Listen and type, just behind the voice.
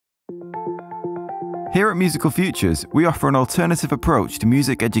Here at Musical Futures, we offer an alternative approach to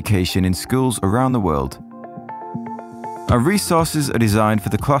music education in schools around the world. Our resources are designed for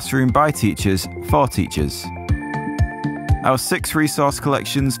the classroom by teachers, for teachers. Our 6 resource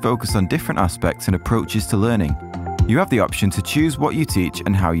collections focus on different aspects and approaches to learning. You have the option to choose what you teach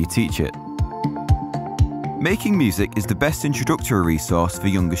and how you teach it. Making Music is the best introductory resource for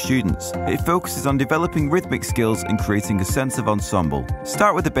younger students. It focuses on developing rhythmic skills and creating a sense of ensemble.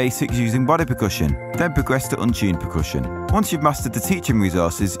 Start with the basics using body percussion, then progress to untuned percussion. Once you've mastered the teaching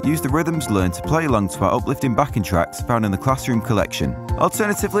resources, use the rhythms learned to play along to our uplifting backing tracks found in the Classroom collection.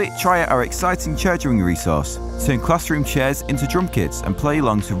 Alternatively, try out our exciting chair-drumming resource. Turn classroom chairs into drum kits and play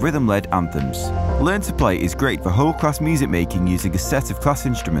along to rhythm-led anthems. LearnToPlay is great for whole-class music making using a set of class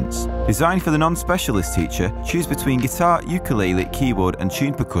instruments. Designed for the non-specialist teacher, choose between guitar, ukulele, keyboard and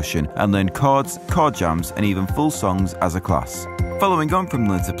tuned percussion and learn chords, chord jams and even full songs as a class. Following on from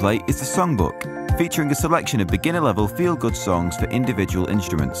LearnToPlay is the Songbook, featuring a selection of beginner-level feel-good songs for individual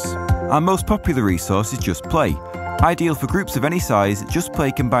instruments. Our most popular resource is JustPlay. Ideal for groups of any size,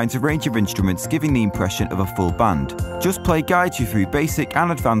 JustPlay combines a range of instruments giving the impression of a full band. JustPlay guides you through basic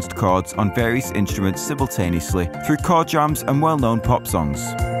and advanced chords on various instruments simultaneously through chord jams and well-known pop songs.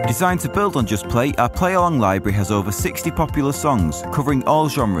 Designed to build on JustPlay, our Playalong Library has over 60 popular songs covering all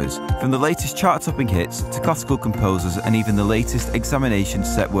genres, from the latest chart-topping hits to classical composers and even the latest examination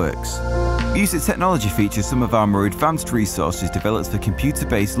set works. Music technology features some of our more advanced resources developed for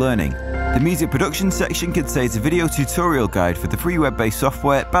computer-based learning. The music production section contains a video tutorial guide for the free web-based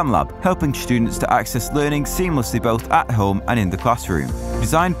software BandLab, helping students to access learning seamlessly both at home and in the classroom.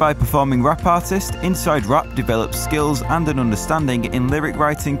 Designed by performing rap artist, Inside Rap develops skills and an understanding in lyric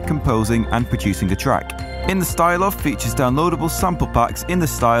writing, composing and producing a track. In the Style Of features downloadable sample packs in the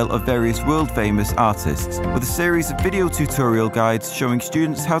style of various world-famous artists, with a series of video tutorial guides showing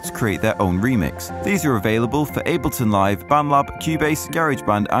students how to create their own remix. These are available for Ableton Live, BandLab, Cubase,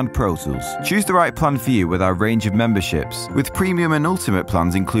 GarageBand and Pro Tools. Choose the right plan for you with our range of memberships, with premium and ultimate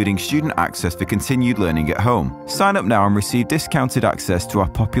plans including student access for continued learning at home. Sign up now and receive discounted access to our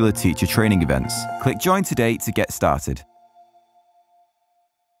popular teacher training events. Click Join today to get started.